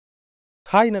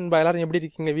Hi நண்பா, எல்லாரும் எப்படி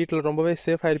இருக்கீங்க? வீட்டில் ரொம்பவே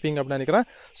சேஃபாக இருப்பீங்க அப்படின்னு நினைக்கிறேன்.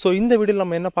 ஸோ இந்த வீடியோவில்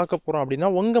நம்ம என்ன பார்க்க போகிறோம் அப்படின்னா,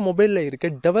 உங்கள் மொபைலில் இருக்க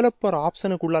டெவலப்பர்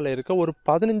ஆப்ஷனுக்குள்ளால இருக்க ஒரு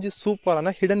 15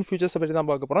 சூப்பரான ஹிடன் ஃபியூச்சர்ஸை பற்றி தான்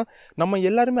பார்க்க போகிறோம். நம்ம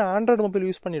எல்லாருமே ஆண்ட்ராய்டு மொபைல்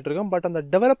யூஸ் பண்ணிட்டு இருக்கோம். பட் அந்த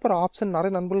டெவலப்பர் ஆப்ஷன்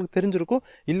நிறைய நண்பர்களுக்கு தெரிஞ்சிருக்கும்,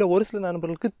 இல்லை ஒரு சில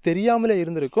நண்பர்களுக்கு தெரியாமலே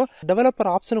இருந்திருக்கும்.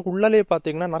 டெவலப்பர் ஆப்ஷனுக்கு உள்ளாலே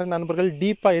பார்த்தீங்கன்னா நிறைய நண்பர்கள்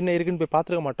டீப்பாக என்ன இருக்குன்னு போய்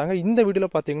பார்த்துக்க மாட்டாங்க. இந்த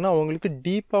வீடியோவில் பார்த்தீங்கன்னா உங்களுக்கு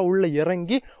டீப்பாக உள்ள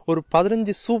இறங்கி ஒரு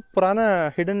 15 சூப்பரான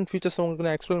ஹிடன் ஃபியூச்சர்ஸ் உங்களுக்கு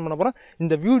நான் எக்ஸ்பிளைன் பண்ண போகிறேன்.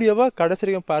 இந்த வீடியோவை கடைசி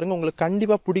வரைக்கும் பாருங்கள், உங்களுக்கு கண்டிப்பாக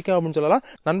பிடிக்கும் அப்படின்னு சொல்லலாம்.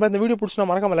 நண்பா, இந்த வீடியோ பிடிச்சினா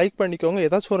மறக்காம லைக் பண்ணிக்கோங்க,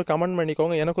 ஏதாச்சும் ஒரு கமெண்ட்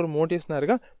பண்ணிக்கோங்க, எனக்கு ஒரு மோட்டிவேஷனாக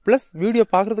இருக்கும். ப்ளஸ் வீடியோ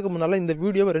பார்க்குறதுக்கு முன்னால் இந்த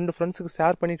வீடியோவை 2 ஃப்ரெண்ட்ஸுக்கு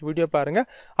ஷேர் பண்ணிட்டு வீடியோ பாருங்கள்.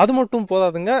 அது மட்டும்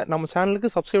போதாதுங்க, நம்ம சேனலுக்கு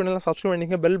சப்ஸ்கிரைப்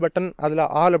பண்ணிக்கோங்க. பெல் பட்டன் அதில்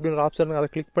ஆல் அப்படின்னு ஒரு ஆப்ஷன், அதை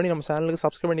கிளிக் பண்ணி நம்ம சேனலுக்கு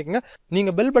சப்ஸ்கிரைப் பண்ணிக்கோங்க.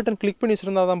 நீங்கள் பெல் பட்டன் கிளிக் பண்ணி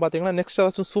வச்சிருந்தா தான் பார்த்தீங்கன்னா நெக்ஸ்ட்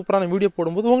ஏதாச்சும் சூப்பரான வீடியோ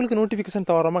போடும்போது உங்களுக்கு நோட்டிஃபிகேஷன்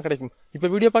தவறாமல் கிடைக்கும். இப்போ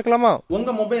வீடியோ பார்க்கலாமா?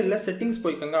 உங்கள் மொபைலில் செட்டிங்ஸ்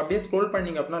போய்க்கோங்க. அப்படியே ஸ்க்ரோல்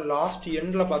பண்ணிங்க அப்படின்னா லாஸ்ட்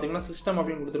எண்டில் பார்த்தீங்கன்னா சிஸ்டம்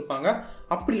அப்படின்னு கொடுத்துருப்பாங்க.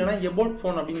 அப்படி இல்லைனா எபோட்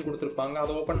ஃபோன் அப்படின்னு கொடுத்துருப்பாங்க.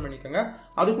 அதை ஓப்பன் பண்ணிக்கோங்க.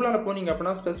 அதுக்குள்ளார போனீங்க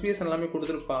அப்படின்னா ஸ்பெசிஃபிகேஷன் எல்லாமே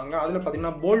கொடுத்துருப்பாங்க. அதில்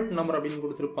பார்த்தீங்கன்னா போல்ட் நம்பர் அப்படின்னு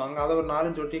கொடுத்துருப்பாங்க. அதை ஒரு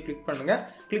 4-5 வாட்டி கிளிக் பண்ணுங்க.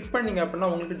 கிளிக் பண்ணீங்க அப்படின்னா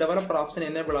உங்களுக்கு டெவலப்பர் ஆப்ஷன்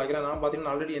எனேபிள் ஆகிறேன். நான்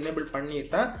பார்த்தீங்கன்னா ஆல்ரெடி எனேபிள்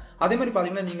பண்ணிட்டேன். அதே மாதிரி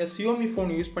பார்த்தீங்கன்னா நீங்கள் Xiaomi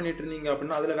ஃபோன் யூஸ் பண்ணிட்டு இருந்தீங்க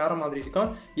அப்படின்னா அதில் வேற மாதிரி இருக்கும்.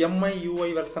 MI UI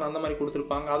வெர்ஷன் அந்த மாதிரி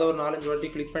கொடுத்துருப்பாங்க. அதை ஒரு 4-5 வாட்டி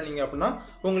கிளிக் பண்ணீங்க அப்படின்னா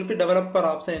உங்களுக்கு டெவலப்பர்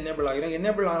ஆப்ஷன் எனேபிள் ஆகிறேன்.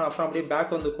 எனேபிள் ஆன அப்புறம் அப்படியே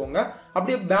பேக் வந்துக்கோங்க.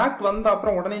 அப்படியே பேக் வந்த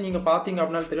அப்புறம் உடனே நீங்க பாத்தீங்க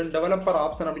அப்படின்னா தெரியும் டெவலப்பர்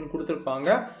ஆப்ஷன் அப்படின்னு கொடுத்துருப்பாங்க.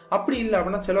 அப்படி இல்லை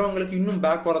அப்படின்னா சிலவங்களுக்கு இன்னும்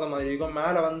பேக் வரத மாதிரி இருக்கும்.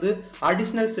 மேல வந்து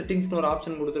அடிஷனல் செட்டிங்ஸ்னு ஒரு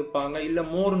ஆப்ஷன் கொடுத்துருப்பாங்க, இல்ல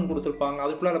மோர்னு கொடுத்துருப்பாங்க.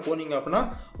 அதுக்குள்ள போனீங்க அப்படின்னா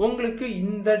உங்களுக்கு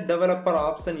இந்த டெவலப்பர்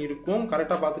ஆப்ஷன் இருக்கும்.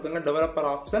 கரெக்டா பாத்துக்கோங்க, டெவலப்பர்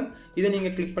ஆப்ஷன். இதை நீங்க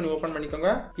கிளிக் பண்ணி ஓபன்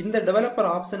பண்ணிக்கோங்க. இந்த டெவலப்பர்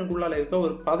ஆப்ஷனுக்குள்ளால இருக்க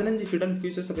ஒரு 15 ஹிடன்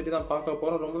ஃபியூச்சர்ஸ் பத்தி தான் பார்க்க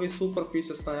போறோம். ரொம்பவே சூப்பர்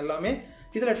ஃபியூச்சர்ஸ் தான் எல்லாமே.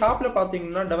 இதுல டாப்ல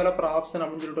பாத்தீங்கன்னா டெவலப்பர் ஆப்ஷன்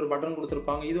அப்படின்னு சொல்லிட்டு ஒரு பட்டன்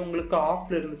கொடுத்துருப்பாங்க. இது உங்களுக்கு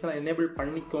ஆஃப்ல இருந்துச்சுன்னா எனேபிள்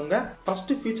பண்ணிக்கோங்க.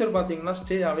 ஃபர்ஸ்ட் ஃபீச்சர் பாத்தீங்கன்னா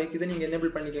ஸ்டே அவேக், இதை நீங்க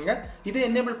எனேபிள் பண்ணிக்கோங்க. இதை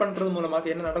எனேபிள் பண்றது மூலமாக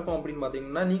என்ன நடக்கும் அப்படின்னு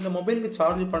பாத்தீங்கன்னா நீங்க மொபைலுக்கு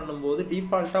சார்ஜ் பண்ணும்போது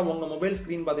டிஃபால்ட்டா உங்க மொபைல்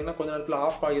ஸ்கிரீன் பாத்தீங்கன்னா கொஞ்ச நேரத்துல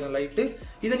ஆஃப் ஆகிடும் லைட்டு.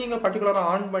 இதை நீங்க பர்டிகுலரா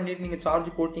ஆன் பண்ணிட்டு நீங்க சார்ஜ்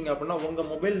போட்டீங்க அப்படின்னா உங்க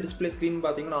மொபைல் டிஸ்பிளே ஸ்கிரீன்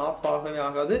பாத்தீங்கன்னா ஆஃப் ஆகவே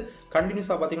ஆகாது.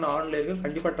 கண்டினியூஸா பாத்தீங்கன்னா ஆன்ல இருக்கு.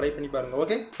 கண்டிப்பா ட்ரை பண்ணி பாருங்க.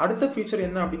 ஓகே, அடுத்த ஃபீச்சர்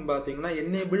என்ன அப்படின்னு பாத்தீங்கன்னா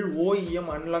எனேபிள் OEM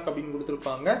அன்லாக் அப்படின்னு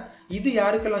கொடுத்துருப்பாங்க. இது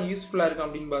யாருக்கெல்லாம் யூஸ்ஃபுல்லா இருக்கு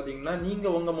அப்படின்னு பாத்தீங்கன்னா நீங்க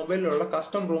உங்க மொபைலோட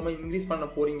கஸ்டம் ரோமை இன்க்ரீஸ் பண்ண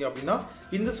போறீங்க அப்படின்னா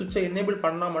இந்த சுவிட்சை எனேபிள்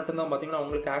பண்ணா மட்டும்தான் பாத்தீங்கன்னா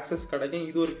உங்களுக்கு ஆக்சஸ் கிடைக்கும்.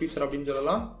 இது ஒரு ஃபீச்சர் அப்படின்னு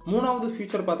சொல்லலாம். மூணாவது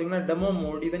ஃபீச்சர் பாத்தீங்கன்னா டெமோ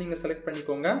மோட். இதை நீங்க செலக்ட்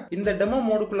பண்ணிக்கோங்க. இந்த டெமோ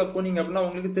மோடுக்குள்ள போனீங்க அப்படின்னா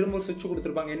உங்களுக்கு திரும்ப ஒரு சுவிட்ச்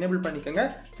கொடுத்துருப்பாங்க, எனேபிள் பண்ணிக்கோங்க.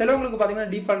 சிலவங்களுக்கு பாத்தீங்கன்னா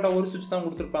டிஃபால்ட்டா ஒரு சுவிட்ச் தான்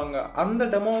கொடுத்துருப்பாங்க. அந்த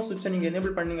டெமோ சுவிட்சை நீங்க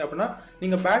எனேபிள் பண்ணீங்க அப்படின்னா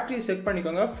நீங்க பேட்டரி செக்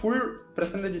பண்ணிக்கோங்க. ஃபுல்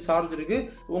பெர்சன்டேஜ் சார்ஜ் இருக்கு,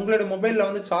 உங்களோட மொபைல்ல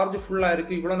வந்து சார்ஜ் ஃபுல்லா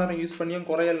இருக்கு, இவ்வளவு நேரம் யூஸ் பண்ணியும்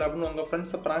குறையல அப்படின்னு உங்க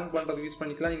ஃப்ரெண்ட்ஸை பிராங்க் பண்றது யூஸ்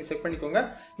பண்ணிக்கலாம். நீங்க செக் பண்ணிக்கோங்க.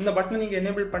 இந்த பட்டனை நீங்க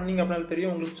எனேபிள் பண்ணீங்க அப்படின்னா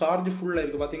தெரியும் உங்களுக்கு சார்ஜ் ஃபுல்லா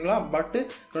இருக்கு பாத்தீங்களா. பட்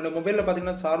என்னோட மொபைல்ல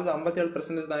பாத்தீங்கன்னா சார்ஜ்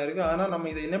 57% தான் இருக்கு. ஆனா நம்ம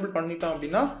இதை எனேபிள் பண்ணிட்டோம்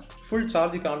அப்படின்னா ஃபுல்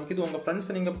சார்ஜ் காமிக்குது. உங்க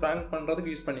ஃப்ரெண்ட்ஸை நீங்க பிராங்க்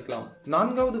பண்றதுக்கு யூஸ் பண்ணிக்கலாம்.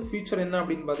 நான்காவது ஃபீச்சர் என்ன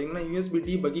அப்படின்னு பாத்தீங்கன்னா USB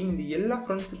டீபக்கிங். இது எல்லா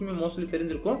ஃப்ரெண்ட்ஸுக்குமே மோஸ்ட்லி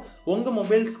தெரிஞ்சிருக்கும். உங்க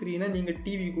மொபைல் ஸ்கிரீனை நீங்க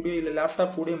டிவி கூட இல்ல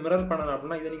லேப்டாப் கூட மிரர் பண்ணணும்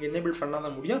அப்படின்னா இதை நீங்க எனேபிள்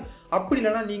பண்ணாதான் முடியும். அப்படி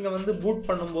இல்லைன்னா நீங்க வந்து பூட்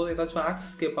பண்ணும்போது ஏதாச்சும்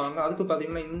ஆக்சஸ் கேட்பாங்க. அதுக்கு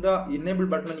பாத்தீங்கன்னா இந்த எனேபிள்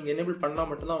பட்டனை நீங்க எனேபிள் பண்ணா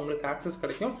மட்டும்தான் உங்களுக்கு ஆக்சஸ்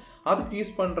கிடைக்கும். அதுக்கு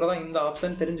யூஸ் பண்றதா இந்த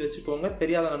ஆப்ஷன், தெரிஞ்சு வச்சுக்கோங்க,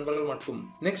 தெரியாத நண்பர்கள் மட்டும்.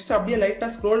 நெக்ஸ்ட் அப்படியே லைட்டா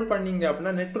ஸ்க்ரோல் பண்ணீங்க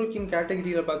அப்படின்னா நெட்வொர்க்கிங்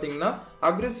கேட்டகரியில பாத்தீங்கன்னா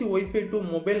aggressive wifi to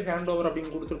mobile hand over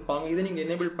அப்படின்னு கொடுத்துருப்பாங்க. இதை நீங்க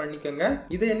எனேபிள் பண்ணிக்கோங்க.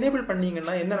 இதை எனேபிள்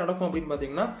பண்ணீங்கன்னா என்ன நடக்கும் அப்படின்னு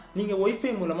பாத்தீங்கன்னா நீங்க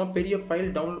வைஃபை மூலமா பெரிய ஃபைல்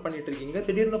டவுன்லோட் பண்ணிட்டு இருக்கீங்க.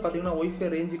 திடீர்னு பாத்தீங்கன்னா வைஃபை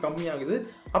ரேஞ்ச் கம்மியாகுது.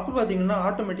 அப்ப பாத்தீங்கன்னா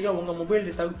ஆட்டோமேட்டிக்கா உங்க மொபைல்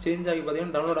டேட்டாவுக்கு சேஞ்ச் ஆகி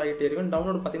பாத்தீங்கன்னா டவுன்லோட் ஆகிட்டே இருக்கும்.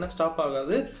 டவுன்லோட் பாத்தீங்கன்னா ஸ்டாப்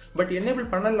ஆகாது. பட் எனேபிள்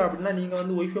பண்ணல அப்படின்னா நீங்க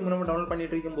வந்து வைஃபை மூலமா டவுன்லோட்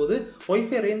பண்ணிட்டு இருக்கும்போது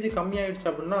வைஃபை ரேஞ்ச் கம்மியாயிடுச்சு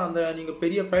அப்படின்னா அந்த நீங்க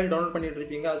பெரிய ஃபைல் டவுன்லோட் பண்ணிட்டு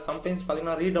இருப்பீங்க, அது சம்டைம்ஸ்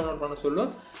பாத்தீங்கன்னா ரீடவுன்லோட் பண்ண சொல்லும்.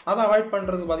 அதை அவாய்ட்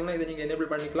பண்றதுக்கு பாத்தீங்கன்னா இதை நீங்க எனேபிள்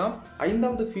பண்ணிக்கலாம்.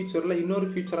 ஐந்தாவது ஃபீச்சர்ல இன்னொரு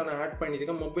ஃபீச்சரை நான் ஆட்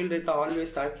பண்ணிருக்கேன், மொபைல் டேட்டா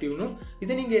ஆல்வேஸ் ஆக்டிவ்னு.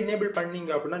 இதை நீங்க எனேபிள்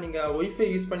பண்ணீங்க அப்படின்னா நீங்க வைஃபை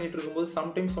யூஸ் பண்ணிட்டு இருக்கும்போது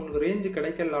சம்டைம்ஸ் உங்களுக்கு ரேஞ்ச்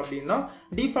கிடைக்கல அப்படின்னா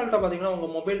டிஃபால்ட்டா பாத்தீங்கன்னா உங்க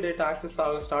மொபைல் டேட்டா ஆக்சஸ்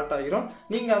ஆக ஸ்டார்ட் ஆகிரும்.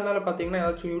 நீங்க அதனால பாத்தீங்கன்னா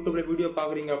ஏதாச்சும் யூடியூப்ல வீடியோ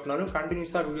பாக்குறீங்க அப்படின்னாலும்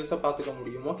கண்டினியூஸா வீடியோஸா பாத்துக்க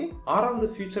முடியும். ஓகே, ஆறாவது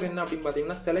ஃபீச்சர் என்ன அப்படின்னு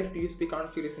பாத்தீங்கன்னா செலக்ட் USB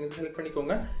கான்ஃபிகரேஷன். செலக்ட்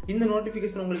பண்ணிக்கோங்க. இந்த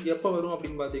நோட்டிபிகேஷன் உங்களுக்கு எப்போ வரும்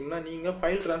அப்படின்னு பாத்தீங்கன்னா நீங்க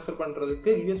ஃபைல் ட்ரான்ஸ்ஃபர்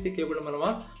பண்றதுக்கு USB கேபிள் மூலமா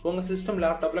உங்க சிஸ்டம்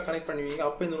லேப்டாப்ல கனெக்ட் பண்ணுவீங்க.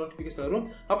 அப்போ இந்த நோட்டிபிகேஷன் வரும்.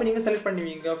 அப்போ நீங்க செலக்ட்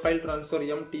பண்ணுவீங்க ஃபைல் ட்ரான்ஸ்ஃபர்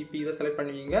MTP இதை செலக்ட்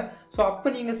பண்ணுவீங்க. ஸோ அப்போ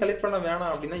நீங்க செலக்ட் பண்ண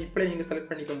வேணாம் அப்படின்னா இப்படி நீங்க செலக்ட்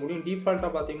பண்ணிக்க முடியும். டிஃபால்ட்டா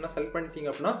பாத்தீங்கன்னா செலக்ட் பண்ணிட்டீங்க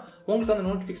அப்படின்னா உங்களுக்கு அந்த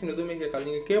நோட்டிபிகேஷன் எதுவுமே கேட்காது.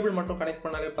 நீங்க கேபிள் மட்டும் கனெக்ட்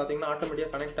பண்ணாலே பாத்தீங்கன்னா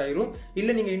ஆட்டோமேட்டிக்கா கனெக்ட் ஆயிரும்.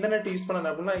 இல்ல நீங்க இன்டர்நெட் யூஸ்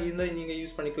பண்ணணும் அப்படின்னா இந்த நீங்க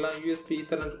யூஸ் பண்ணிக்கலாம். USB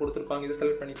ஈத்தர்நெட் கொடுத்துருப்பாங்க, இதை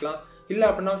செலக்ட் பண்ணிக்கலாம். இல்ல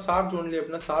அப்படின்னா சார்ஜ் ஒன்லி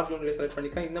அப்படின்னா சார்ஜ் ஒன்லி செலக்ட்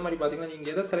பண்ணிக்கலாம். இந்த மாதிரி பாத்தீங்கன்னா நீங்க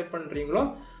எதை செலக்ட் பண்றீங்களோ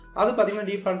அது பார்த்தீங்கன்னா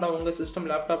டிஃபால்ட்டாக உங்கள் சிஸ்டம்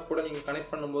லேப்டாப் கூட நீங்கள்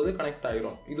கனெக்ட் பண்ணும்போது கனெக்ட்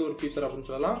ஆகிரும். இது ஒரு ஃபீச்சர் அப்படின்னு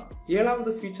சொல்லலாம்.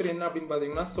 7வது ஃபீச்சர் என்ன அப்படின்னு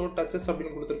பார்த்தீங்கன்னா ஷோ டச்சஸ்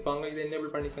அப்படின்னு கொடுத்துருப்பாங்க. இதை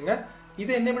எனேபிள் பண்ணிக்கோங்க.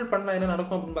 இதை எனேபிள் பண்ணால் என்ன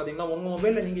நடக்கும் அப்படின்னு பார்த்தீங்கன்னா உங்கள்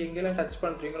மொபைலில் நீங்கள் எங்கெல்லாம் டச்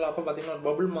பண்ணுறீங்களோ அப்போ பார்த்தீங்கன்னா ஒரு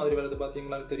பபுள் மாதிரி வருது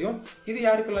பார்த்தீங்களா தெரியும். இது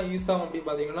யாருக்கெல்லாம் யூஸ் ஆகும் அப்படின்னு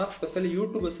பார்த்தீங்கன்னா ஸ்பெஷலி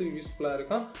யூடியூபர்ஸுக்கு யூஸ்ஃபுல்லாக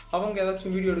இருக்கும். அவங்க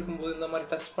ஏதாச்சும் வீடியோ எடுக்கும்போது இந்த மாதிரி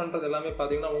டச் பண்ணுறது எல்லாமே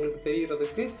பார்த்தீங்கன்னா உங்களுக்கு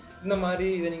தெரிகிறதுக்கு இந்த மாதிரி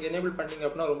இதை நீங்கள் எனேபிள் பண்ணீங்க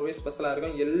அப்படின்னா ரொம்பவே ஸ்பெஷலாக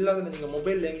இருக்கும். எல்லாத்தையும் நீங்கள்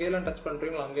மொபைலில் எங்கெல்லாம் டச்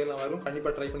பண்ணுறீங்களோ அங்கெல்லாம் வரும்.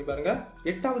 கண்டிப்பாக ட்ரை பண்ணி பாருங்க.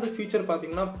 8வது ஃபீச்சர்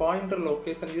பார்த்தீங்கன்னா பாயிண்டர்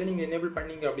லொகேஷன். இதை நீங்கள் எனேபிள்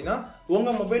பண்ணீங்க அப்படின்னா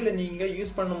உங்கள் மொபைலில் நீங்கள்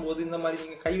யூஸ் பண்ணும்போது இந்த மாதிரி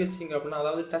நீங்கள் கை வச்சிங்க அப்படின்னா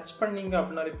அதாவது டச் பண்ணீங்க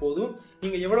அப்படின்னாலே போதும்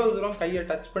நீங்கள் எவ்வளவு தூரம் கையை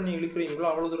டச் பண்ணி இழுக்கிறீங்களோ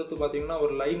அவ்வளோ தூரத்துக்கு பார்த்தீங்கன்னா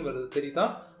ஒரு லைன் வருது தெரியுதா.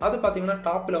 அது பார்த்தீங்கன்னா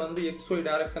டாப்பில் வந்து XY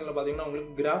டைரக்ஷனில் பார்த்தீங்கன்னா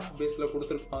உங்களுக்கு கிராஃப் பேஸில்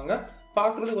கொடுத்துருப்பாங்க.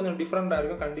 பார்க்குறது கொஞ்சம் டிஃப்ரெண்டாக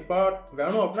இருக்கும். கண்டிப்பாக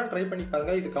வேணும் அப்படின்னா ட்ரை பண்ணி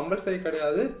பாருங்க. இது கம்பல்சரி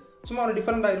கிடையாது, சும்மா ஒரு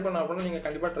டிஃபரெண்டாக இருக்கணும் அப்படின்னா நீங்கள்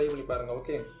கண்டிப்பாக ட்ரை பண்ணி பாருங்க.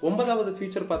 ஓகே. 9வது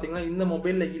ஃபீச்சர் பார்த்தீங்கன்னா இந்த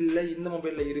மொபைலில் இல்லை, இந்த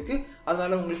மொபைலில் இருக்கு.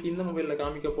 அதனால உங்களுக்கு இந்த மொபைலில்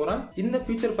காமிக்க போகிறேன். இந்த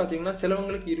ஃபீச்சர் பார்த்தீங்கன்னா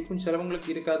சிலவங்களுக்கு இருக்கும், சிலவங்களுக்கு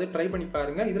இருக்காது. ட்ரை பண்ணி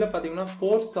பாருங்க. இதில் பார்த்தீங்கன்னா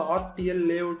ஃபோர்ஸ் RTL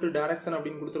லேஅவுட் டைரக்ஷன்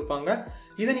அப்படின்னு கொடுத்துருப்பாங்க.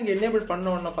 இதை நீங்கள் எனேபிள் பண்ண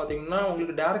உடனே பார்த்தீங்கன்னா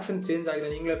உங்களுக்கு டைரக்ஷன் சேஞ்ச்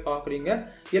ஆகிடும். நீங்களே பார்க்குறீங்க.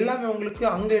 எல்லாமே உங்களுக்கு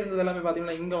அங்கே இருந்தது எல்லாமே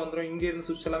பார்த்தீங்கன்னா இங்கே வந்துடும். இங்கே இருந்து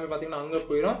சுவிட்ச் எல்லாமே பார்த்தீங்கன்னா அங்கே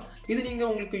போயிடும். இது நீங்கள்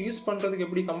உங்களுக்கு யூஸ் பண்ணுறதுக்கு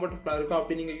எப்படி கம்ஃபர்டபுளாக இருக்கும்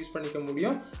அப்படி நீங்கள் யூஸ் பண்ணிக்க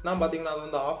முடியும். நான் பார்த்தீங்கன்னா அதை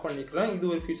வந்து ஆஃப் பண்ணிக்கிறேன். இது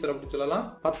ஒரு ஃபீச்சர் அப்படின்னு சொல்லலாம்.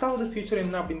 10வது ஃபீச்சர்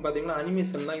என்ன அப்படின்னு பார்த்தீங்கன்னா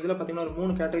அனிமேஷன் தான். இதில் பார்த்தீங்கன்னா ஒரு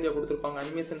 3 கேட்டகரியா கொடுத்துருப்பாங்க.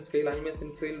 அனிமேஷன் ஸ்கேல்,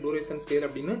 டூரேஷன் ஸ்கேல்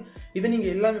அப்படின்னு. இதை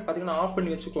நீங்கள் எல்லாமே பார்த்தீங்கன்னா ஆஃப்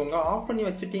பண்ணி வச்சுக்கோங்க. ஆஃப் பண்ணி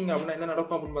வச்சுட்டீங்க அப்படின்னா என்ன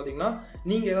நடக்கும் அப்படின்னு பார்த்தீங்கன்னா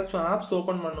நீங்கள் ஏதாச்சும் ஆப்ஸ்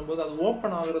ஓப்பன் பண்ணும்போது அது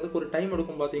ஓப்பன் ஆகுறதுக்கு ஒரு டைம்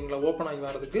எடுக்கும் பார்த்தீங்களா, ஓப்பன் ஆகி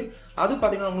வரதுக்கு. அது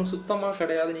பார்த்தீங்கன்னா உங்களுக்கு சுத்தமாக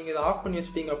கிடையாது. நீங்கள் இதை ஆஃப் பண்ணி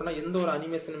வச்சுட்டீங்க அப்படின்னா எந்த ஒரு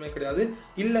அனிமேஷனுமே கிடையாது.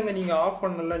 இல்லைங்க நீங்கள் ஆஃப்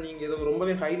பண்ணல, நீங்கள் ஏதோ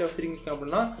ரொம்பவே ஹைல வச்சிருக்கீங்க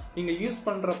அப்படின்னா நீங்கள் யூஸ்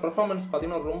பண்ணுற பெர்ஃபார்மன்ஸ்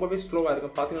பார்த்தீங்கன்னா ரொம்பவே ஸ்லோவாக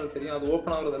இருக்கும். பார்த்தீங்கன்னா தெரியும், அது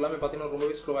ஓப்பன் ஆகுறது எல்லாமே பார்த்தீங்கன்னா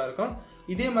ரொம்பவே ஸ்லோவாக இருக்கும்.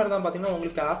 இதே மாதிரி தான் பார்த்தீங்கன்னா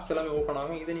உங்களுக்கு ஆப்ஸ் எல்லாமே ஓப்பன்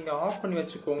ஆகும். இதை நீங்கள் ஆஃப் பண்ணி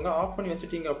வச்சுக்கோங்க. ஆஃப் பண்ணி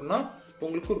வச்சுட்டீங்க அப்படின்னா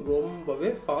உங்களுக்கு ரொம்பவே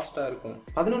ஃபாஸ்ட்டாக இருக்கும்.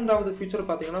 11வது ஃபீச்சர்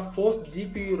பார்த்தீங்கன்னா ஃபோர்ஸ்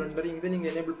GPU ரெண்டரிங். இதை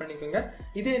நீங்கள் எனேபிள் பண்ணிக்கோங்க.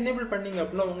 இதை எனேபிள் பண்ணீங்க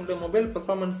அப்படின்னா உங்களோட மொபைல்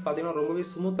பெர்ஃபார்மன்ஸ் பார்த்தீங்கன்னா ரொம்பவே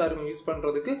ஸ்மூத்தாக இருக்கும் யூஸ்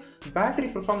பண்ணுறதுக்கு. பேட்டரி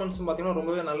பெர்ஃபார்மன்ஸும் பார்த்தீங்கன்னா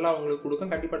ரொம்பவே நல்லா உங்களுக்கு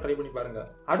கொடுக்கும். கண்டிப்பாக ட்ரை பண்ணி பாருங்க.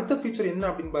 அடுத்த ஃபீச்சர் என்ன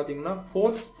அப்படின்னு பார்த்தீங்கன்னா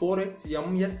ஃபோர்ஸ் 4X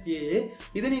MSAA.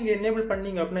 இதை நீங்கள் எனேபிள்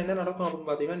பண்ணீங்க அப்படின்னா என்ன நடக்கும் அப்படின்னு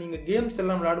பார்த்தீங்கன்னா நீங்கள் கேம்ஸ்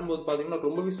எல்லாம் விளையாடும்போது பார்த்தீங்கன்னா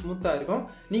ரொம்பவே ஸ்மூத்தாக இருக்கும்.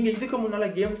 நீங்கள் இதுக்கு முன்னால்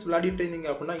கேம்ஸ் விளையாடிட்டு இருந்தீங்க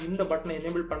அப்படின்னா இந்த பட்டனை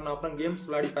எனேபிள் பண்ண அப்புறம் கேம்ஸ்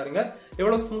விளையாடி பாருங்க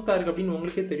எவ்வளோ ஸ்மூத்தாக இருக்கு அப்படின்னு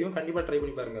உங்களுக்கே தெரியும். கண்டிப்பாக ட்ரை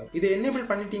பண்ணி பாருங்க. இதை எனேபிள்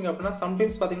பண்ணிட்டீங்க அப்படின்னா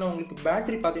சம்டைம்ஸ் பார்த்தீங்கன்னா உங்களுக்கு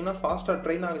பேட்டரி பார்த்தீங்கன்னா ஃபாஸ்ட்டாக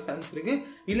ட்ரெயின் ஆக சான்ஸ் இருக்கு.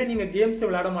 இல்லை நீங்கள் கேம்ஸே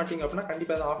விளையாட மாட்டீங்க அப்படின்னா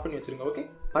கண்டிப்பாக அதை ஆஃப் பண்ணி வச்சிருங்க. ஓகே.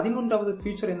 11வது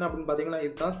ஃபீச்சர் என்ன அப்படின்னு பார்த்தீங்கன்னா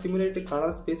இதுதான் சிமுலேட்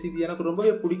கலர் ஸ்பேஸ். இது எனக்கு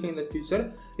ரொம்பவே பிடிக்கும் இந்த ஃபீச்சர்.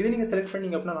 இதை நீங்கள் செலக்ட்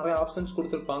பண்ணீங்க அப்படின்னா நிறைய ஆப்ஷன்ஸ்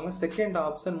கொடுத்துருப்பாங்க. செகண்ட்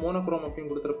ஆப்ஷன் மோனோக்ரோம்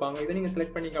அப்படின்னு கொடுத்துருப்பாங்க. இதை நீங்கள்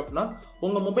செலக்ட் பண்ணீங்க அப்படின்னா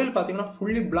உங்கள் மொபைல் பார்த்தீங்கன்னா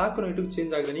ஃபுல்லி பிளாக் அண்ட் ஒயிட்டுக்கு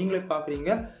சேஞ்ச் ஆகுது. நீங்களே பார்க்குறீங்க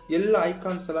எல்லா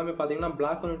ஐகான்ஸ் எல்லாமே பார்த்தீங்கன்னா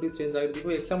பிளாக் அண்ட் ஒயிட்டுக்கு சேஞ்ச் ஆகுது.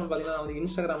 இப்போ எக்ஸாம்பிள் பார்த்தீங்கன்னா நான் வந்து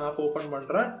இன்ஸ்டாகிராம் ஆப் ஓப்பன்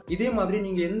பண்ணுறேன். இதே மாதிரி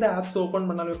நீங்கள் எந்த ஆப்ஸ் ஓப்பன்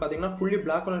பண்ணாலுமே பார்த்தீங்கன்னா ஃபுல்லி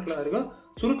பிளாக் அண்ட் ஒயிட்ல இருக்கும்.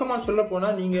 சுருக்கமா சொல்ல போனா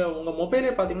நீங்க உங்க மொபைலே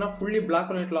பாத்தீங்கன்னா ஃபுல்லி பிளாக்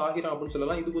அண்ட் ஒயிட்ல ஆகிரும் அப்படின்னு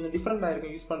சொல்லலாம். இது கொஞ்சம் டிஃபரெண்டா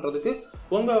இருக்கும் யூஸ் பண்றதுக்கு.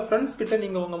 உங்க ஃப்ரெண்ட்ஸ் கிட்ட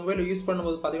நீங்க உங்க மொபைல் யூஸ்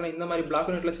பண்ணும்போது பாத்தீங்கன்னா இந்த மாதிரி பிளாக்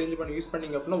அண்ட் ஒயிட்ல சேஞ்ச் பண்ணி யூஸ்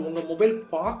பண்ணீங்க அப்படின்னா உங்க மொபைல்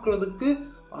பாக்குறதுக்கு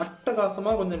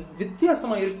அட்டகாசமா கொஞ்சம்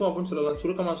வித்தியாசமா இருக்கும் அப்படின்னு சொல்லலாம்.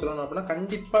 சுருக்கமா சொல்லணும் அப்படின்னா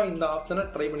கண்டிப்பா இந்த ஆப்ஷனை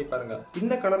ட்ரை பண்ணி பாருங்க.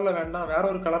 இந்த கலர்ல வேண்டாம் வேற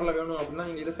ஒரு கலர்ல வேணும் அப்படின்னா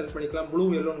நீங்க இதை செலக்ட் பண்ணிக்கலாம். ப்ளூ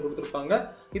எல்லோன்னு கொடுத்துருப்பாங்க.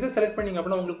 இதை செலக்ட் பண்ணீங்க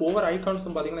அப்படின்னா உங்களுக்கு ஒவ்வொரு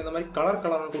ஐகான்ஸும் பாத்தீங்கன்னா இந்த மாதிரி கலர்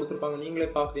கொடுத்துருப்பாங்க. நீங்களே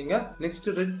பாக்குறீங்க. நெக்ஸ்ட்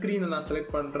ரெட் கிரீன் நான்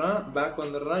செலக்ட் பண்றேன். பேக்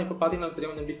வந்துடுறேன். இப்ப பாத்தீங்கன்னா தெரியும்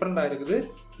கொஞ்சம் டிஃபரெண்டா இருக்குது.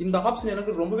 இந்த ஆப்ஷன்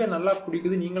எனக்கு ரொம்பவே நல்லா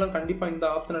பிடிக்குது. நீங்களும் கண்டிப்பா இந்த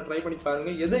ஆப்ஷனை ட்ரை பண்ணி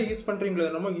பாருங்க. எதை யூஸ் பண்றீங்களோ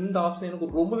என்னமோ இந்த ஆப்ஷன் எனக்கு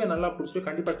ரொம்பவே நல்லா பிடிச்சிட்டு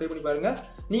கண்டிப்பா ட்ரை பண்ணி பாருங்க.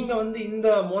 நீங்க வந்து இந்த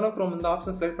மோனோக்ரோம் இந்த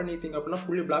ஆப்ஷன் செலக்ட் பண்ணிட்டீங்க அப்படின்னா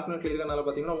ஃபுல்லி பிளாக் அண்ட் ஒயிட்ல இருக்கனால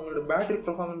பாத்தீங்கன்னா உங்களோட பேட்டரி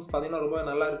பெர்ஃபார்மன்ஸ் பாத்தீங்கன்னா ரொம்ப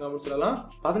நல்லா இருக்கும் அப்படின்னு சொல்லலாம்.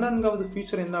 14வது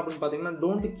ஃபீச்சர் என்ன அப்படின்னு பாத்தீங்கன்னா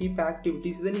டோன்ட் கீப்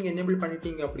ஆக்டிவிட்டிஸ். இதை நீங்க எனேபிள்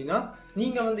பண்ணிட்டீங்க அப்படின்னா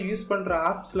நீங்க வந்து யூஸ் பண்ற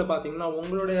ஆப்ஸ்ல பாத்தீங்கன்னா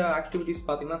உங்களுடைய ஆக்டிவிட்டிஸ்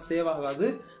பாத்தீங்கன்னா சேவ் ஆகாது.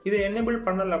 இதை எனேபிள்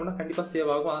பண்ணல அப்படின்னா கண்டிப்பா சேவ்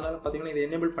ஆகும். அதனால பாத்தீங்கன்னா இதை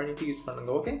எனேபிள் பண்ணிட்டு யூஸ்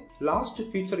பண்ணுங்க. ஓகே. லாஸ்ட்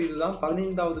ஃபீச்சர் இதுதான்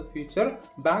 15வது ஃபீச்சர்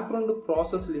பேக்ரவுண்ட்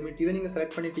ப்ராசஸ் லிமிட். இதை நீங்க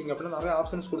செலக்ட் பண்ணிட்டீங்க அப்படின்னா நிறைய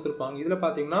ஆப்ஷன்ஸ் கொடுத்துருப்பாங்க. இதுல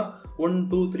பாத்தீங்கன்னா 1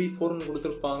 2 3 4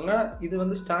 கொடுத்துருப்பாங்க. இது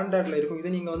வந்து ஸ்டாண்டர்ட்ல இருக்கும்.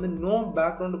 இதை நீங்க வந்து நோ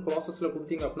பேக்ரவுண்ட் ப்ராசஸ்ல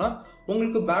கொடுத்தீங்க அப்படின்னா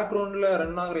உங்களுக்கு பேக்ரவுண்ட்ல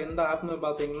ரன் ஆகிற எந்த ஆப்புமே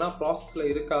பாத்தீங்கன்னா ப்ராசஸ்ல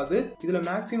இருக்காது. இதுல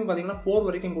மேக்ஸிமம் பாத்தீங்கன்னா 4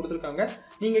 வரைக்கும் கொடுத்துருக்காங்க.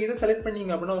 நீங்க இதை செலக்ட்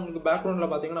பண்ணீங்க அப்படின்னா உங்களுக்கு பேக்ரவுண்ட்ல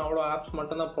பாத்தீங்கன்னா அவ்வளவு ஆப்ஸ்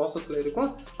மட்டும் தான் ப்ராசஸ்ல இருக்கும்.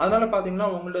 அதனால பாத்தீங்கன்னா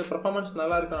உங்களோட பெர்ஃபார்மன்ஸ்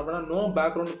நல்லா இருக்கு அப்படின்னா நோ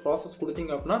பேக்ரவுண்ட் ப்ராசஸ்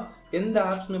கொடுத்தீங்க அப்படின்னா எந்த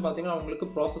ஆப்ஸுமே பாத்தீங்கன்னா உங்களுக்கு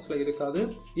ப்ராசஸ்ல இருக்காது.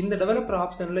 இந்த டெவலப்பர்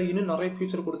ஆப்ஷன்ல இன்னும் நிறைய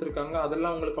ஃபீச்சர் கொடுத்துருக்காங்க.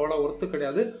 அதெல்லாம் உங்களுக்கு அவ்வளவு ஒர்த்து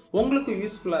கிடையாது. உங்களுக்கு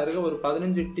யூஸ்ஃபுல்லா இருக்க ஒரு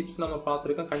 15 டிப்ஸ் நம்ம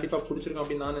பார்த்துருக்கோம். கண்டிப்பா பிடிச்சிருக்கும்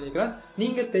அப்படின்னு நான் நினைக்கிறேன்.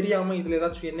 நீங்க தெரியாம இதுல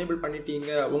ஏதாச்சும் எனேபிள்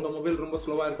பண்ணிட்டீங்க, உங்க மொபைல் ரொம்ப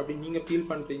ஸ்லோவா இருக்கு அப்படின்னு நீங்க ஃபீல்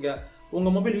பண்றீங்க, உங்க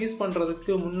மொபைல் யூஸ்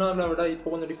பண்றதுக்கு முன்னால விட இப்போ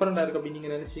கொஞ்சம் டிஃபரெண்டா இருக்கு அப்படின்னு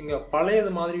நீங்க நினைச்சீங்க,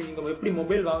 பழையது மாதிரி நீங்க எப்படி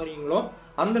மொபைல் வாங்குறீங்களோ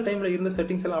அந்த டைம்ல இருந்த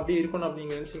செட்டிங்ஸ் எல்லாம் அப்படியே இருக்கணும்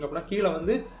அப்படின்னு நினைச்சீங்க அப்படின்னா கீழே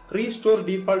வந்து ரீஸ்டோர்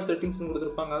டிஃபால்ட் செட்டிங்ஸ்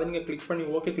கொடுத்துருப்பாங்க. அதை நீங்க கிளிக் பண்ணி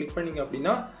ஓகே கிளிக் பண்ணீங்க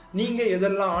அப்படின்னா நீங்க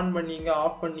எதெல்லாம் ஆன் பண்ணீங்க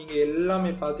ஆஃப் பண்ணீங்க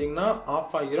எல்லாமே பாத்தீங்கன்னா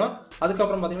ஆஃப் ஆகிரும்.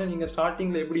 அதுக்கப்புறம் பார்த்தீங்கன்னா நீங்கள்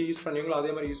ஸ்டார்டிங்கில் எப்படி யூஸ் பண்ணுவீங்களோ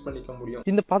அதே மாதிரி யூஸ் பண்ணிக்க முடியும்.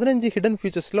 இந்த 15 ஹிடன்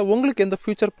ஃபீச்சர்ஸில் உங்களுக்கு எந்த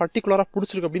ஃபீச்சர் பர்டிகுலராக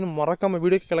பிடிச்சிருக்கு அப்படின்னு மறக்காம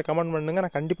வீடியோக்கு கீழே கமெண்ட் பண்ணுங்க.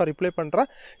 நான் கண்டிப்பாக ரிப்ளை பண்ணுறேன்.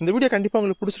 இந்த வீடியோ கண்டிப்பாக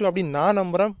உங்களுக்கு பிடிச்சிருக்கு அப்படின்னு நான்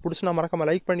நம்புறேன். பிடிச்சினா மறக்காம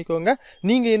லைக் பண்ணிக்கோங்க.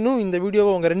 நீங்கள் இன்னும் இந்த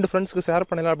வீடியோவை உங்கள் 2 ஃப்ரெண்ட்ஸ்க்கு ஷேர்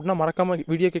பண்ணலாம் அப்படின்னா மறக்காம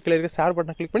வீடியோக்கு கீழே இருக்க ஷேர்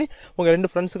பட்டனை கிளிக் பண்ணி உங்கள்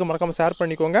 2 ஃப்ரெண்ட்ஸுக்கு மறக்காம ஷேர்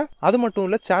பண்ணிக்கோங்க. அது மட்டும்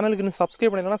இல்லை, சேனலுக்கு இன்னும்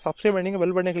சப்ஸ்கிரைப் பண்ணிங்கன்னா சப்ஸ்கிரைப் பண்ணிங்க,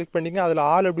 பெல் பட்டனை கிளிக் பண்ணிங்க. அதில்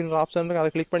ஆல் அப்படின்ற ஆப்ஷன் இருக்கு,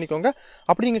 அதை கிளிக் பண்ணிக்கோங்க.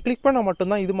 அப்படி நீங்கள் கிளிக் பண்ணால்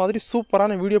மட்டும்தான் இது மாதிரி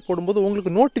சூப்பரான வீடியோ போடும்போது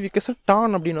உங்களுக்கு நோட்டிஃபிகேஷன்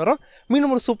டான் அப்படின்னு வரும்.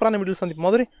 மீண்டும் ஒரு சூப்பரான வீடியோ சந்திக்கும்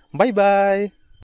மாதிரி பை பாய்.